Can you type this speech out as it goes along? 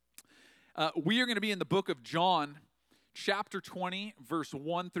We are going to be in the book of John, chapter 20, verse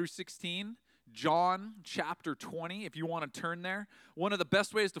 1 through 16. John chapter 20, if you want to turn there. One of the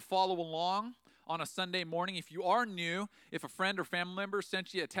best ways to follow along on a Sunday morning, if you are new, if a friend or family member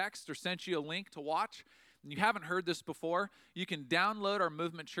sent you a text or sent you a link to watch, and you haven't heard this before, you can download our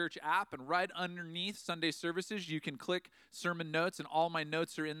Movement Church app, and right underneath Sunday services, you can click sermon notes, and all my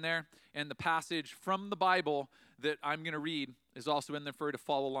notes are in there, and the passage from the Bible that I'm going to read is also in there for you to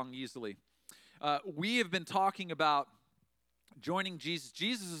follow along easily. We have been talking about joining Jesus.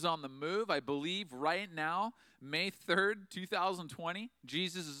 Jesus is on the move, I believe, right now, May 3rd, 2020.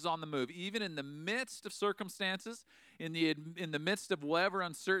 Jesus is on the move. Even in the midst of circumstances, in the midst of whatever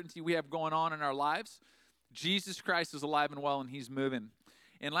uncertainty we have going on in our lives, Jesus Christ is alive and well, and he's moving.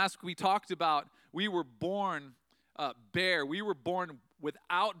 And last week we talked about we were born bare. We were born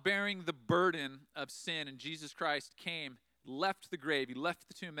without bearing the burden of sin, and Jesus Christ came, left the grave. He left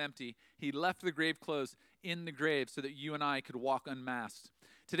the tomb empty. He left the grave clothes in the grave so that you and I could walk unmasked.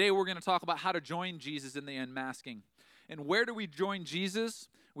 Today we're going to talk about how to join Jesus in the unmasking. And where do we join Jesus?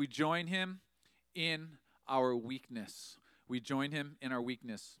 We join him in our weakness. We join him in our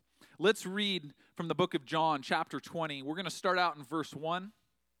weakness. Let's read from the book of John, chapter 20. We're going to start out in verse 1,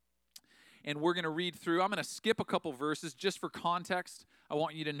 and we're going to read through. I'm going to skip a couple verses just for context. I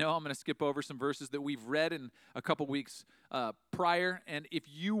want you to know I'm going to skip over some verses that we've read in a couple weeks prior. And if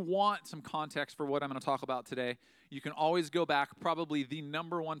you want some context for what I'm going to talk about today, you can always go back. Probably the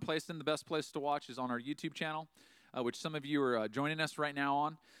number one place and the best place to watch is on our YouTube channel, which some of you are joining us right now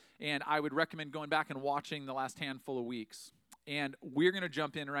on. And I would recommend going back and watching the last handful of weeks. And we're going to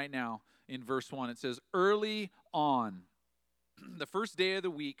jump in right now in verse 1. It says, "Early on, the first day of the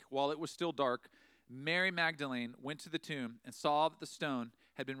week, while it was still dark, Mary Magdalene went to the tomb and saw that the stone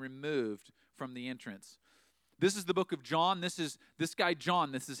had been removed from the entrance." This is the book of John. This is this guy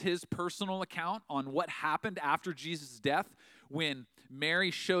John. This is his personal account on what happened after Jesus' death when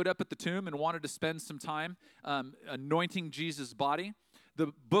Mary showed up at the tomb and wanted to spend some time anointing Jesus' body.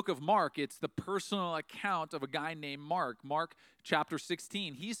 The book of Mark, it's the personal account of a guy named Mark. Mark chapter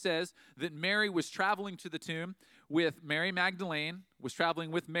 16, he says that Mary was traveling to the tomb with Mary Magdalene, was traveling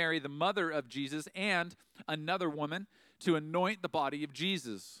with Mary, the mother of Jesus, and another woman to anoint the body of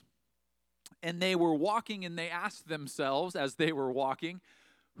Jesus. And they were walking, and they asked themselves as they were walking,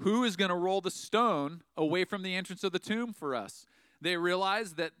 who is going to roll the stone away from the entrance of the tomb for us? They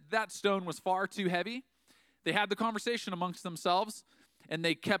realized that that stone was far too heavy. They had the conversation amongst themselves, and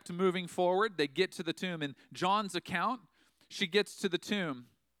they kept moving forward. They get to the tomb. In John's account, she gets to the tomb,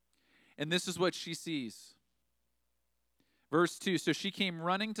 and this is what she sees. Verse 2, "So she came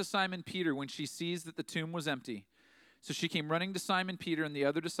running to Simon Peter when she sees that the tomb was empty. So she came running to Simon Peter and the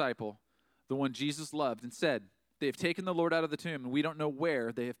other disciple, the one Jesus loved, and said, 'They have taken the Lord out of the tomb, and we don't know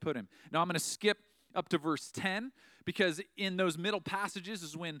where they have put him.'" Now I'm going to skip up to verse 10, because in those middle passages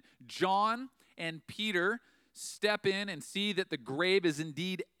is when John and Peter step in and see that the grave is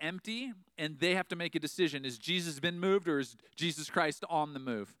indeed empty, and they have to make a decision. Is Jesus been moved, or is Jesus Christ on the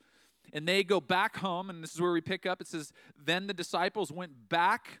move? And they go back home, and this is where we pick up. It says, "Then the disciples went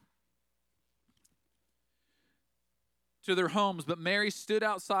back to their homes, but Mary stood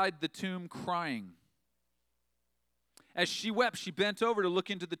outside the tomb crying. As she wept, she bent over to look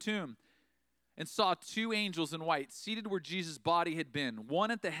into the tomb and saw two angels in white seated where Jesus' body had been, one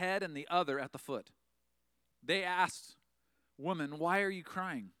at the head and the other at the foot. They asked, 'Woman, why are you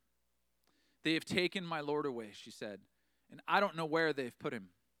crying?' 'They have taken my Lord away,' she said, 'and I don't know where they have put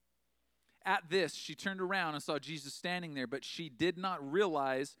him.' At this, she turned around and saw Jesus standing there, but she did not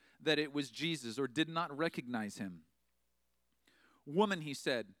realize that it was Jesus, or did not recognize him. 'Woman,' he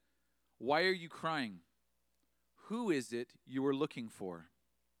said, 'why are you crying? Who is it you are looking for?'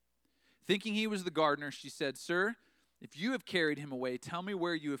 Thinking he was the gardener, she said, 'Sir, if you have carried him away, tell me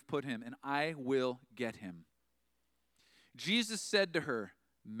where you have put him, and I will get him.' Jesus said to her,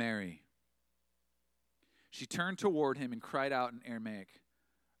 'Mary.' She turned toward him and cried out in Aramaic,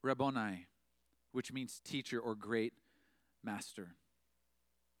 'Rabboni,' which means teacher or great master."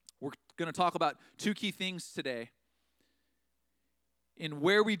 We're going to talk about two key things today in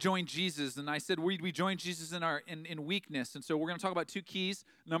where we join Jesus. And I said we join Jesus in weakness. And so we're going to talk about two keys.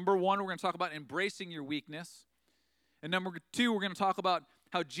 Number one, we're going to talk about embracing your weakness. And number two, we're going to talk about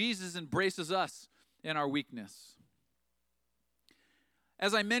how Jesus embraces us in our weakness.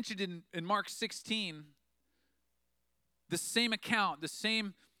 As I mentioned in Mark 16, the same account, the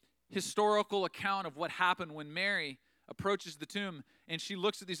same historical account of what happened when Mary approaches the tomb and she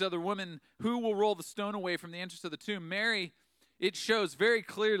looks at these other women, who will roll the stone away from the entrance of the tomb? Mary, it shows very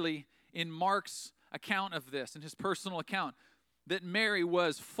clearly in Mark's account of this, in his personal account, that Mary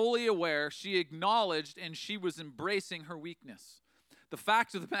was fully aware, she acknowledged, and she was embracing her weakness. The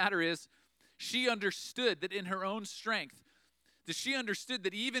fact of the matter is, she understood that in her own strength, that she understood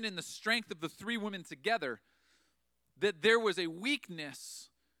that even in the strength of the three women together, that there was a weakness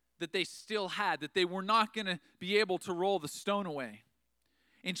that they still had, that they were not going to be able to roll the stone away.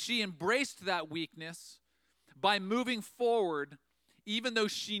 And she embraced that weakness by moving forward, even though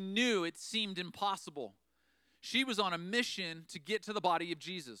she knew it seemed impossible. She was on a mission to get to the body of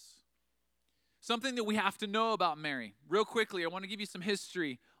Jesus. Something that we have to know about Mary. Real quickly, I want to give you some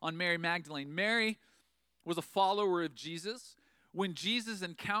history on Mary Magdalene. Mary was a follower of Jesus. When Jesus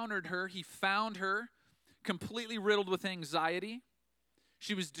encountered her, he found her completely riddled with anxiety.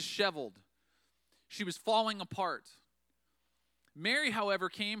 She was disheveled. She was falling apart. Mary, however,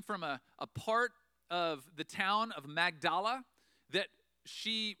 came from a part of the town of Magdala that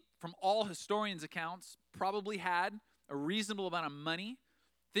she, from all historians' accounts, probably had a reasonable amount of money.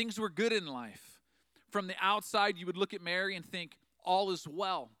 Things were good in life. From the outside, you would look at Mary and think, all is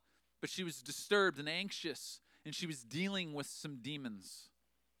well. But she was disturbed and anxious, and she was dealing with some demons.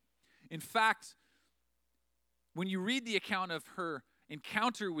 In fact, when you read the account of her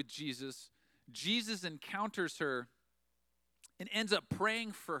encounter with Jesus, Jesus encounters her and ends up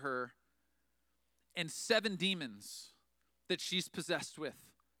praying for her, and 7 demons that she's possessed with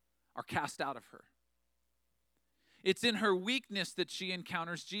are cast out of her. It's in her weakness that she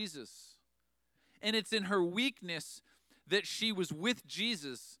encounters Jesus. And it's in her weakness that she was with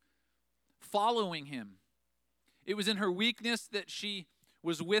Jesus, following him. It was in her weakness that she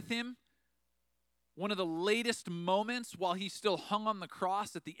was with him. One of the latest moments while he still hung on the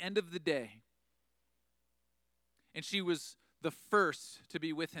cross at the end of the day. And she was the first to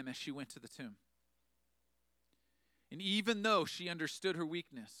be with him as she went to the tomb. And even though she understood her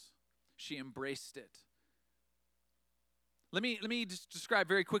weakness, she embraced it. Let me just describe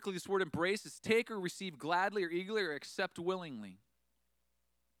very quickly this word embrace. Is take or receive gladly or eagerly or accept willingly.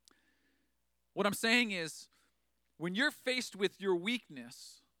 What I'm saying is, when you're faced with your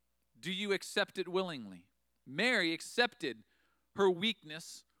weakness, do you accept it willingly? Mary accepted her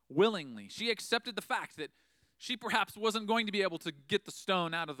weakness willingly. She accepted the fact that she perhaps wasn't going to be able to get the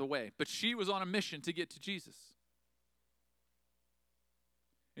stone out of the way, but she was on a mission to get to Jesus.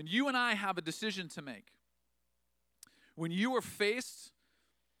 And you and I have a decision to make. When you are faced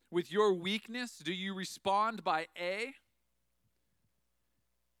with your weakness, do you respond by A?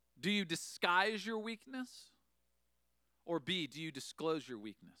 Do you disguise your weakness? Or B, do you disclose your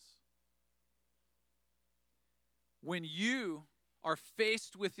weakness? When you are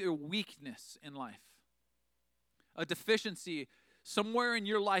faced with your weakness in life, a deficiency somewhere in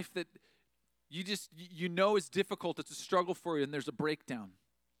your life that you know is difficult, it's a struggle for you, and there's a breakdown.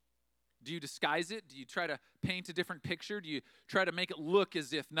 Do you disguise it? Do you try to paint a different picture? Do you try to make it look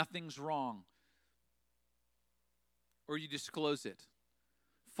as if nothing's wrong? Or you disclose it?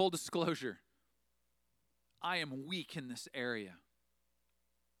 Full disclosure, I am weak in this area.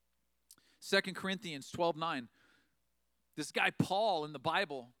 2 Corinthians 12:9. This guy Paul in the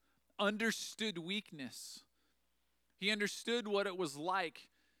Bible understood weakness. He understood what it was like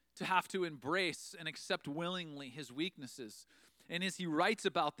to have to embrace and accept willingly his weaknesses. And as he writes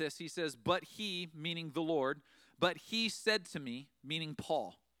about this, he says, but he, meaning the Lord, but he said to me, meaning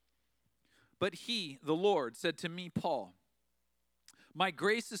Paul. But he, the Lord, said to me, Paul, my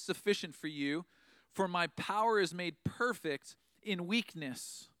grace is sufficient for you, for my power is made perfect in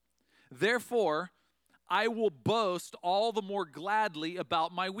weakness. Therefore, I will boast all the more gladly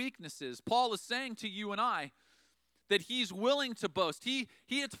about my weaknesses. Paul is saying to you and I that he's willing to boast. He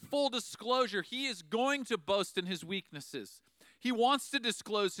has full disclosure. He is going to boast in his weaknesses. He wants to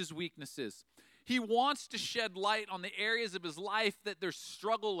disclose his weaknesses. He wants to shed light on the areas of his life that there's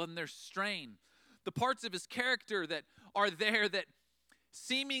struggle and there's strain. The parts of his character that are there that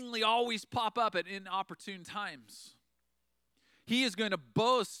seemingly always pop up at inopportune times. He is going to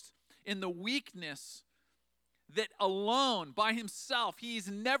boast in the weakness that alone, by himself, he's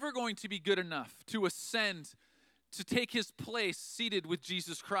never going to be good enough to ascend, to take his place seated with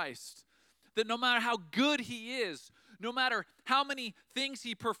Jesus Christ. That no matter how good he is, no matter how many things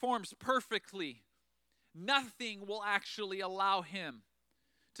he performs perfectly, nothing will actually allow him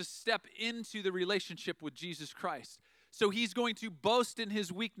to step into the relationship with Jesus Christ. So he's going to boast in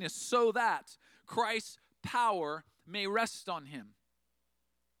his weakness so that Christ's power may rest on him.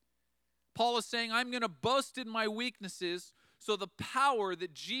 Paul is saying, I'm going to boast in my weaknesses so the power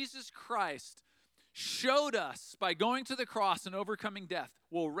that Jesus Christ showed us by going to the cross and overcoming death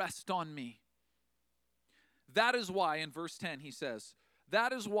will rest on me. That is why, in verse 10, he says,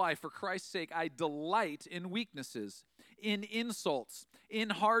 that is why, for Christ's sake, I delight in weaknesses, in insults, in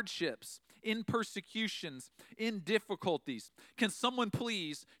hardships, in persecutions, in difficulties. Can someone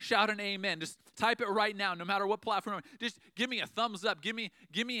please shout an amen? Just type it right now, no matter what platform. Just give me a thumbs up. Give me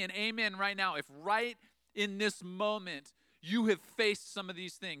an amen right now. If right in this moment you have faced some of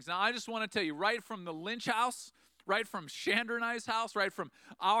these things. Now, I just want to tell you, right from the Lynch house, right from Chandra and I's house, right from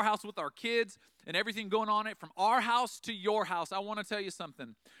our house with our kids and everything going on, it from our house to your house, I want to tell you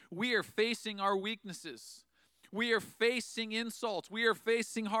something. We are facing our weaknesses. We are facing insults. We are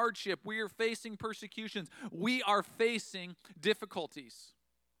facing hardship. We are facing persecutions. We are facing difficulties.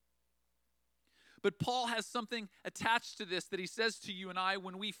 But Paul has something attached to this that he says to you and I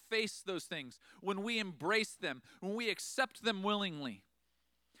when we face those things, when we embrace them, when we accept them willingly.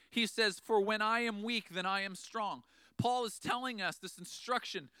 He says, "For when I am weak, then I am strong." Paul is telling us this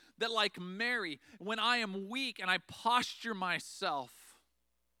instruction that, like Mary, when I am weak and I posture myself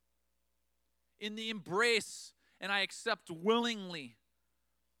in the embrace and I accept willingly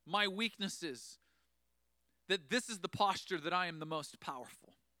my weaknesses, that this is the posture that I am the most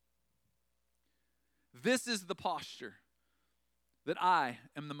powerful. This is the posture that I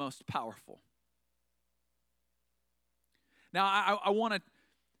am the most powerful. Now, I want to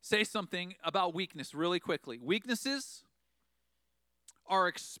say something about weakness really quickly. Weaknesses are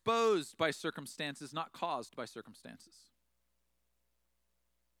exposed by circumstances, not caused by circumstances.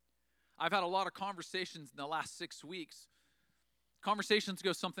 I've had a lot of conversations in the last 6 weeks. Conversations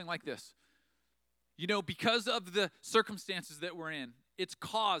go something like this. You know, because of the circumstances that we're in, it's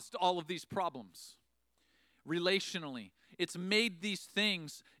caused all of these problems relationally. It's made these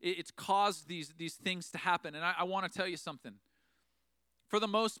things, it's caused these things to happen. And I want to tell you something. For the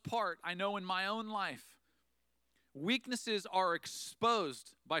most part, I know in my own life, weaknesses are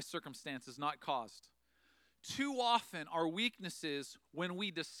exposed by circumstances, not caused. Too often, our weaknesses, when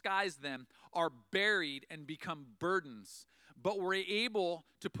we disguise them, are buried and become burdens. But we're able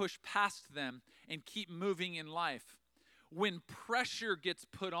to push past them and keep moving in life. When pressure gets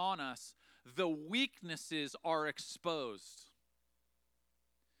put on us, the weaknesses are exposed.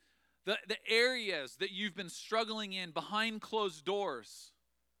 The areas that you've been struggling in behind closed doors,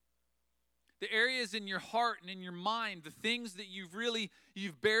 the areas in your heart and in your mind, the things that you've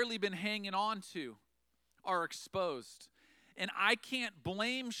barely been hanging on to are exposed. And I can't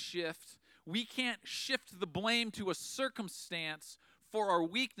blame shift. We can't shift the blame to a circumstance for our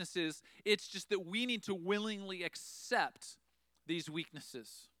weaknesses. It's just that we need to willingly accept these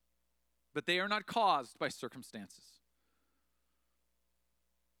weaknesses. But they are not caused by circumstances.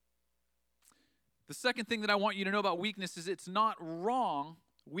 The second thing that I want you to know about weakness is it's not wrong.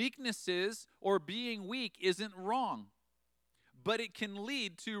 Weaknesses or being weak isn't wrong, but it can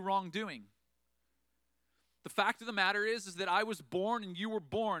lead to wrongdoing. The fact of the matter is that I was born and you were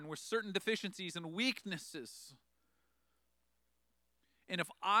born with certain deficiencies and weaknesses. And if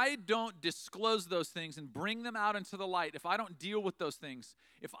I don't disclose those things and bring them out into the light, if I don't deal with those things,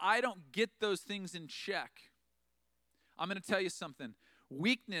 if I don't get those things in check, I'm going to tell you something.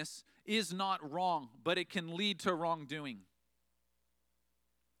 Weakness is not wrong, but it can lead to wrongdoing.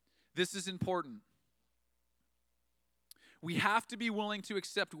 This is important. We have to be willing to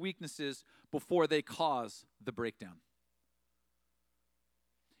accept weaknesses before they cause the breakdown.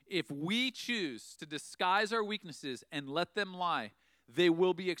 If we choose to disguise our weaknesses and let them lie, they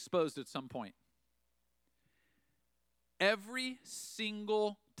will be exposed at some point. Every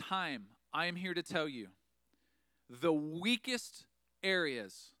single time, I am here to tell you, the weakest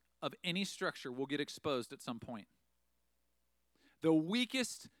areas of any structure will get exposed at some point. The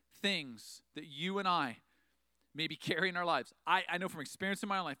weakest things that you and I maybe carry in our lives, I know from experience in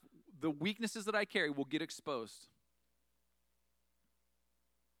my own life, the weaknesses that I carry will get exposed.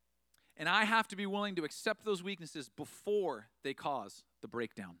 And I have to be willing to accept those weaknesses before they cause the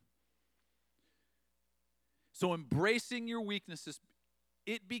breakdown. So embracing your weaknesses,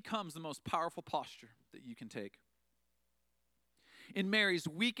 it becomes the most powerful posture that you can take. In Mary's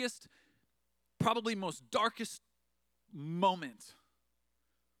weakest, probably most darkest moment,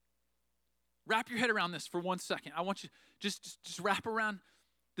 wrap your head around this for 1 second. I want you just wrap around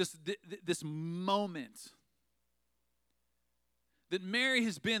this moment that Mary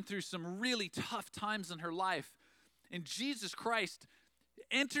has been through some really tough times in her life. And Jesus Christ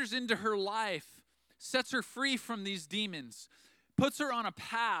enters into her life, sets her free from these demons, puts her on a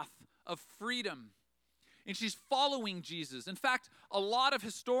path of freedom. And she's following Jesus. In fact, a lot of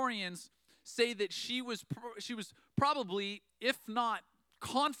historians say that she was probably, if not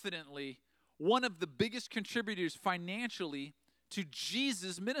confidently, one of the biggest contributors financially to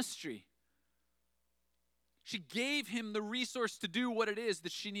Jesus' ministry. She gave him the resource to do what it is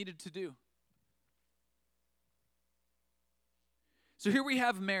that she needed to do. So here we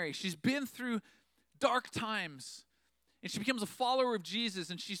have Mary. She's been through dark times, and she becomes a follower of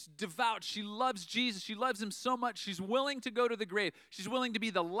Jesus, and she's devout. She loves Jesus. She loves him so much. She's willing to go to the grave. She's willing to be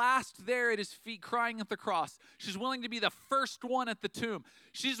the last there at his feet crying at the cross. She's willing to be the first one at the tomb.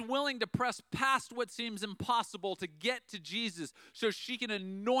 She's willing to press past what seems impossible to get to Jesus so she can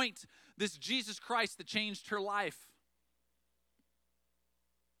anoint this Jesus Christ that changed her life.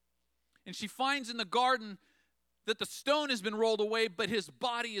 And she finds in the garden that the stone has been rolled away, but his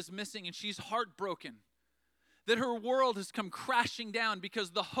body is missing, and she's heartbroken that her world has come crashing down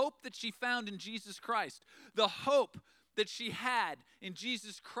because the hope that she found in Jesus Christ, the hope that she had in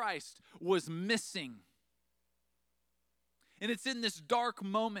Jesus Christ was missing. And it's in this dark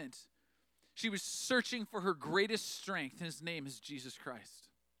moment she was searching for her greatest strength, and his name is Jesus Christ.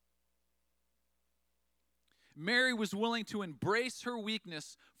 Mary was willing to embrace her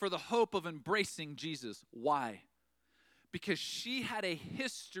weakness for the hope of embracing Jesus. Why? Because she had a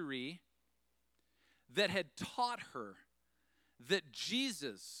history that had taught her that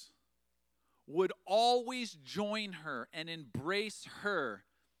Jesus would always join her and embrace her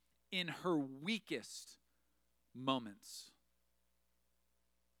in her weakest moments.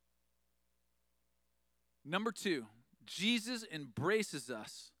 Number 2, Jesus embraces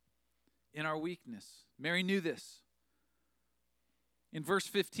us in our weakness. Mary knew this. In verse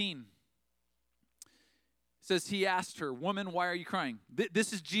 15, it says, he asked her, woman, why are you crying?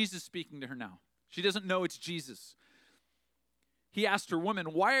 This is Jesus speaking to her now. She doesn't know it's Jesus. He asked her,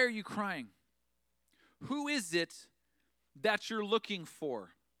 woman, why are you crying? Who is it that you're looking for?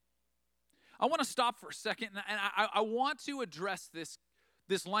 I want to stop for a second, and I want to address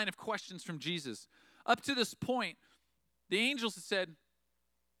this line of questions from Jesus. Up to this point, the angels had said,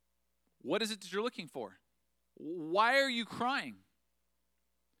 what is it that you're looking for? Why are you crying?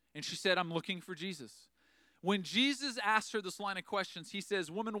 And she said, I'm looking for Jesus. When Jesus asked her this line of questions, he says,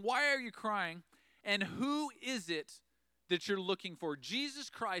 woman, why are you crying? And who is it that you're looking for?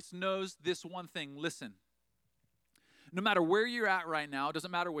 Jesus Christ knows this one thing. Listen, no matter where you're at right now, it doesn't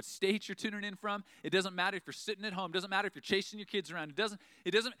matter what state you're tuning in from. It doesn't matter if you're sitting at home. It doesn't matter if you're chasing your kids around.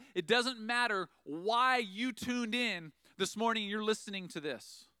 It doesn't matter why you tuned in this morning and you're listening to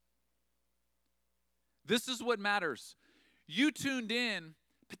this. This is what matters. You tuned in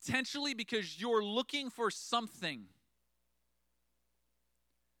potentially because you're looking for something.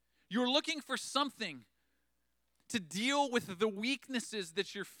 You're looking for something to deal with the weaknesses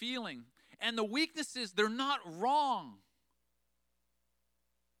that you're feeling. And the weaknesses, they're not wrong.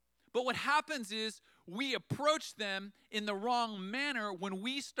 But what happens is we approach them in the wrong manner when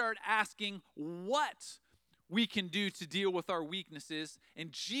we start asking what we can do to deal with our weaknesses.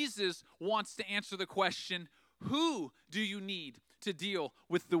 And Jesus wants to answer the question, who do you need to deal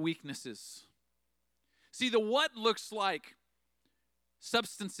with the weaknesses? See, the what looks like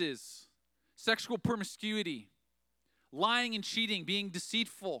substances, sexual promiscuity, lying and cheating, being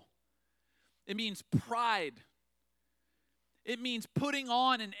deceitful. It means pride. It means putting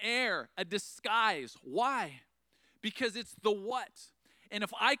on an air, a disguise. Why? Because it's the what. And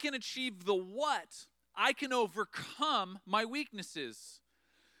if I can achieve the what, I can overcome my weaknesses.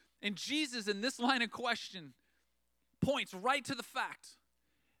 And Jesus, in this line of question, points right to the fact,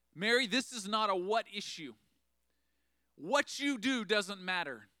 Mary, this is not a what issue. What you do doesn't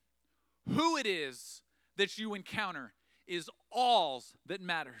matter. Who it is that you encounter is all that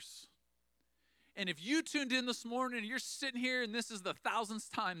matters. And if you tuned in this morning and you're sitting here and this is the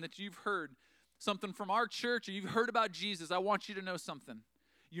 1000th time that you've heard something from our church or you've heard about Jesus, I want you to know something.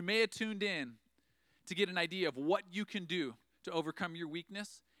 You may have tuned in to get an idea of what you can do to overcome your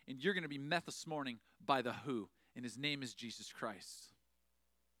weakness, and you're going to be met this morning by the who, and his name is Jesus Christ.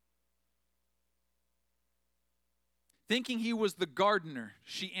 Thinking he was the gardener,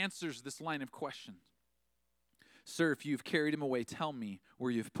 she answers this line of questions. Sir, if you've carried him away, tell me where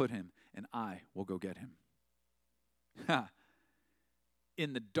you've put him, and I will go get him.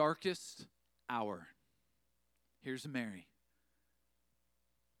 In the darkest hour, here's Mary,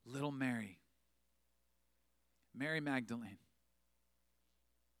 little Mary, Mary Magdalene.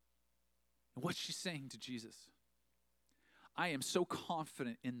 And what's she saying to Jesus? I am so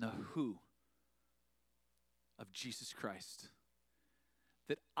confident in the who of Jesus Christ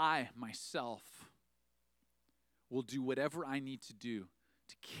that I myself will do whatever I need to do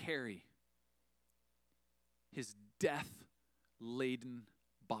to carry his death-laden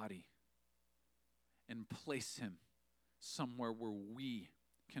body and place him somewhere where we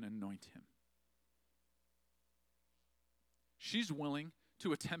can anoint him. She's willing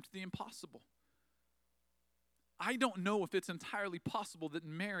to attempt the impossible. I don't know if it's entirely possible that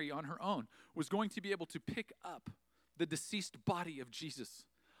Mary on her own was going to be able to pick up the deceased body of Jesus,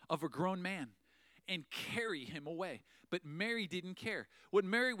 of a grown man, and carry him away. But Mary didn't care. What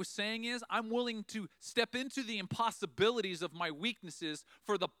Mary was saying is, I'm willing to step into the impossibilities of my weaknesses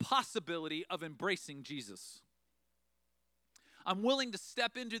for the possibility of embracing Jesus. I'm willing to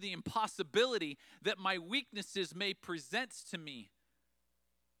step into the impossibility that my weaknesses may present to me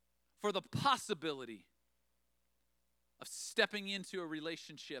for the possibility of stepping into a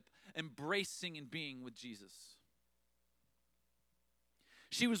relationship, embracing and being with Jesus.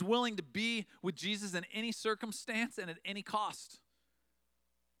 She was willing to be with Jesus in any circumstance and at any cost,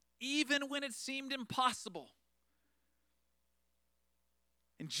 even when it seemed impossible.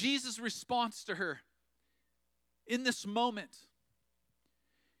 And Jesus' response to her in this moment,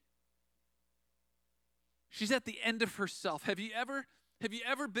 she's at the end of herself. Have you ever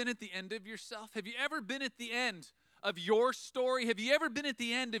been at the end of yourself? Have you ever been at the end of your story? Have you ever been at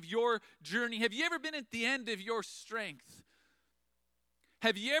the end of your journey? Have you ever been at the end of your strength?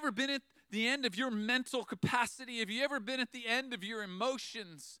 Have you ever been at the end of your mental capacity? Have you ever been at the end of your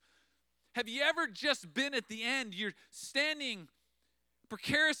emotions? Have you ever just been at the end? You're standing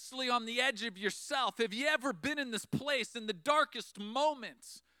precariously on the edge of yourself. Have you ever been in this place in the darkest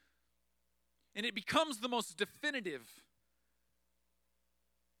moments? And it becomes the most definitive.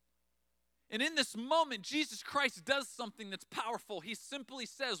 And in this moment, Jesus Christ does something that's powerful. He simply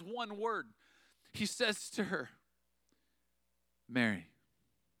says one word. He says to her, Mary.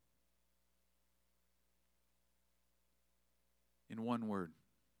 In one word,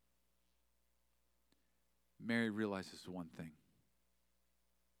 Mary realizes one thing.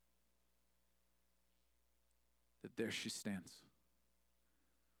 That there she stands.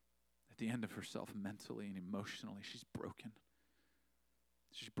 At the end of herself, mentally and emotionally, she's broken.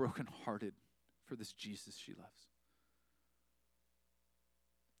 She's brokenhearted for this Jesus she loves.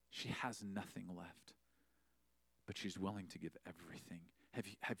 She has nothing left, but she's willing to give everything.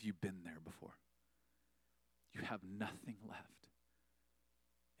 Have you been there before? You have nothing left.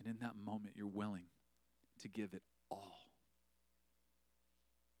 And in that moment, you're willing to give it all.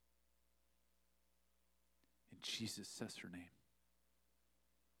 And Jesus says her name.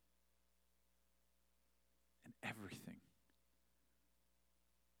 And everything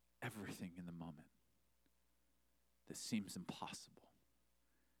in the moment that seems impossible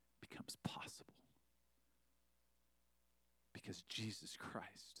becomes possible. Because Jesus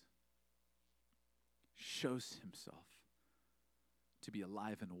Christ shows himself to be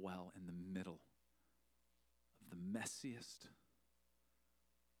alive and well in the middle of the messiest,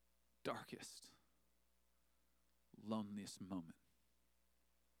 darkest, loneliest moment,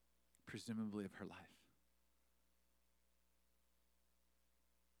 presumably of her life.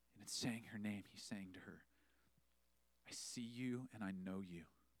 And it's saying her name. He's saying to her, I see you and I know you.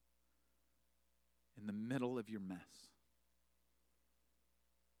 In the middle of your mess.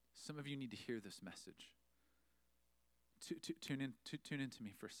 Some of you need to hear this message. Tune in to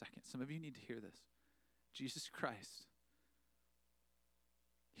me for a second. Some of you need to hear this. Jesus Christ,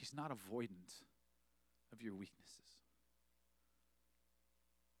 he's not avoidant of your weaknesses.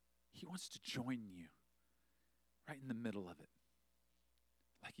 He wants to join you right in the middle of it,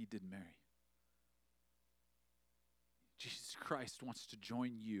 like he did Mary. Jesus Christ wants to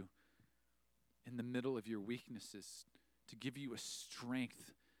join you in the middle of your weaknesses, to give you a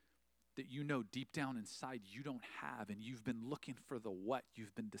strength that you know deep down inside you don't have, and you've been looking for the what.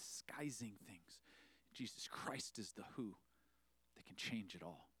 You've been disguising things. Jesus Christ is the who that can change it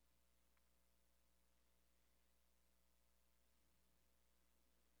all.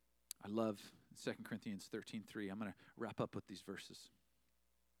 I love 2 Corinthians 13:3. I'm going to wrap up with these verses.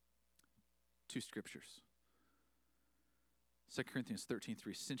 2 scriptures. 2 Corinthians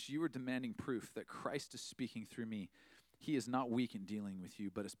 13:3. Since you are demanding proof that Christ is speaking through me, he is not weak in dealing with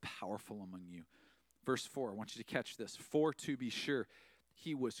you, but is powerful among you. Verse 4, I want you to catch this. For to be sure,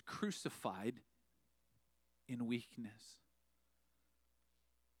 he was crucified in weakness.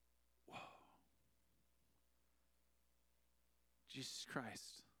 Whoa. Jesus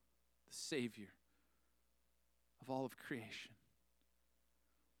Christ, the Savior of all of creation,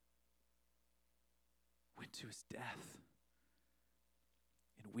 went to his death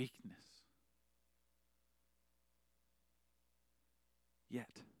in weakness.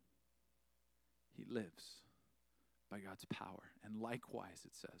 Yet, he lives by God's power. And likewise,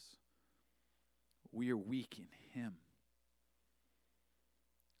 it says, we are weak in him.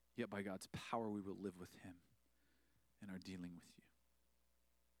 Yet by God's power, we will live with him in our dealing with you.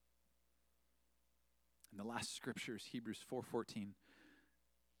 And the last scripture is Hebrews 4:14.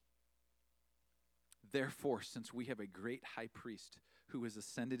 Therefore, since we have a great high priest who has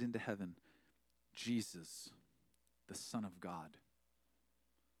ascended into heaven, Jesus, the Son of God.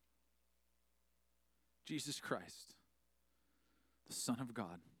 Jesus Christ, the Son of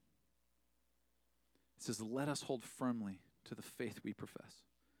God. It says, let us hold firmly to the faith we profess.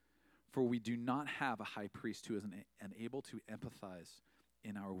 For we do not have a high priest who is unable to empathize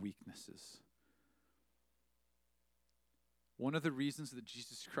in our weaknesses. One of the reasons that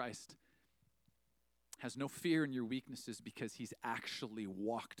Jesus Christ has no fear in your weaknesses because he's actually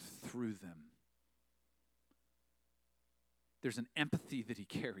walked through them. There's an empathy that he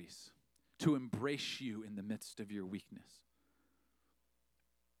carries to embrace you in the midst of your weakness.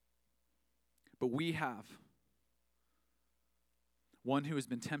 But we have one who has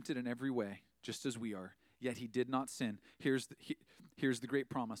been tempted in every way, just as we are, yet he did not sin. Here's the great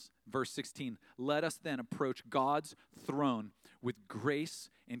promise. Verse 16, let us then approach God's throne with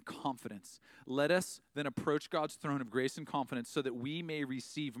grace and confidence. Let us then approach God's throne of grace and confidence so that we may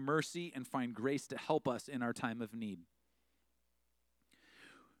receive mercy and find grace to help us in our time of need.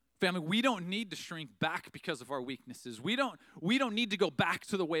 Family, we don't need to shrink back because of our weaknesses. We don't need to go back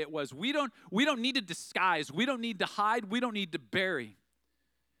to the way it was. We don't need to disguise. We don't need to hide. We don't need to bury.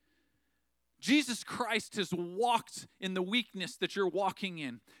 Jesus Christ has walked in the weakness that you're walking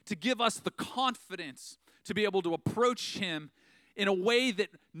in to give us the confidence to be able to approach him in a way that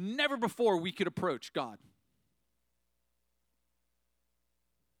never before we could approach God.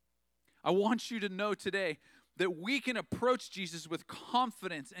 I want you to know today that we can approach Jesus with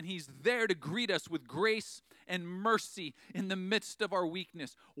confidence, and he's there to greet us with grace and mercy in the midst of our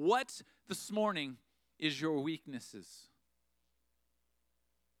weakness. What this morning is your weaknesses?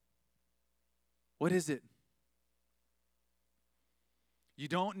 What is it? We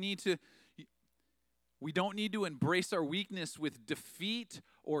don't need to embrace our weakness with defeat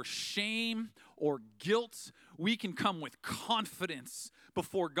or shame or guilt. We can come with confidence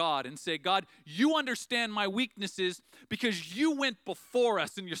before God and say, God, you understand my weaknesses because you went before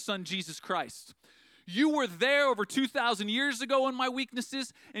us in your Son, Jesus Christ. You were there over 2,000 years ago in my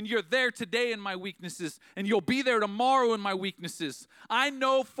weaknesses, and you're there today in my weaknesses, and you'll be there tomorrow in my weaknesses. I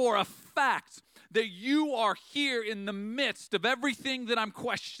know for a fact that you are here in the midst of everything that I'm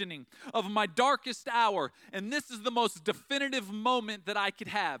questioning, of my darkest hour, and this is the most definitive moment that I could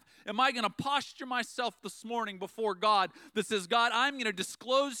have. Am I going to posture myself this morning before God that says, God, I'm going to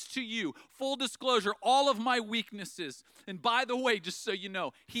disclose to you, full disclosure, all of my weaknesses. And by the way, just so you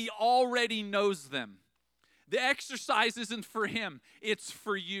know, he already knows them. The exercise isn't for him, it's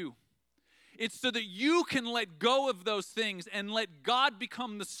for you. It's so that you can let go of those things and let God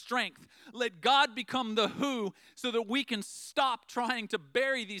become the strength. Let God become the who so that we can stop trying to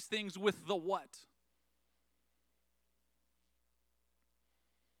bury these things with the what.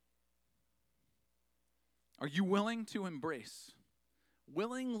 Are you willing to embrace,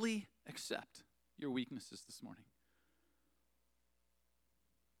 willingly accept your weaknesses this morning?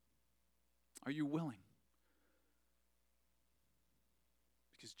 Are you willing?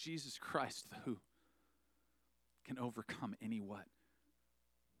 Because Jesus Christ, the who, can overcome any what.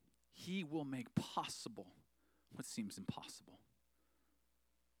 He will make possible what seems impossible.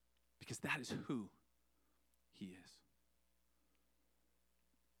 Because that is who he is.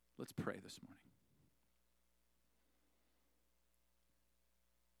 Let's pray this morning.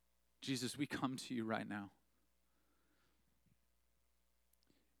 Jesus, we come to you right now.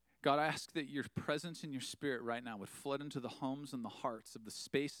 God, I ask that your presence and your spirit right now would flood into the homes and the hearts of the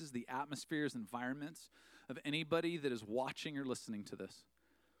spaces, the atmospheres, environments of anybody that is watching or listening to this.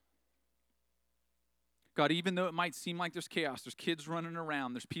 God, even though it might seem like there's chaos, there's kids running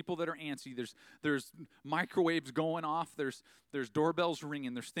around, there's people that are antsy, there's microwaves going off, there's doorbells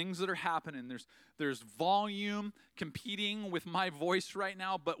ringing, there's things that are happening, there's volume competing with my voice right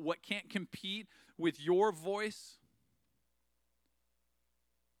now, but what can't compete with your voice?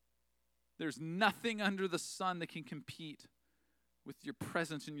 There's nothing under the sun that can compete with your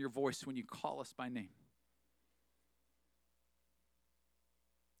presence and your voice when you call us by name.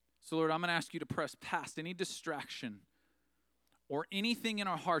 So, Lord, I'm going to ask you to press past any distraction or anything in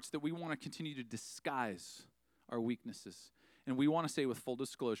our hearts that we want to continue to disguise our weaknesses. And we want to say with full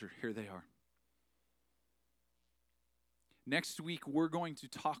disclosure, here they are. Next week, we're going to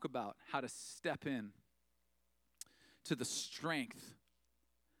talk about how to step in to the strength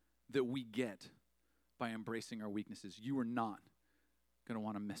that we get by embracing our weaknesses. You are not going to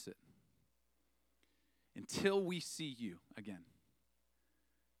want to miss it. Until we see you again,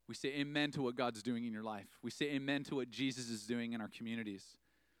 we say amen to what God's doing in your life. We say amen to what Jesus is doing in our communities.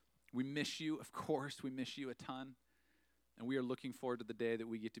 We miss you, of course. We miss you a ton. And we are looking forward to the day that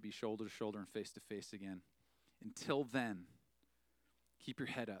we get to be shoulder to shoulder and face to face again. Until then, keep your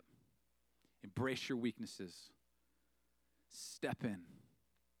head up. Embrace your weaknesses. step in.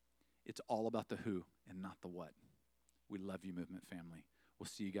 It's all about the who and not the what. We love you, Movement family. We'll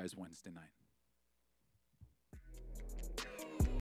see you guys Wednesday night.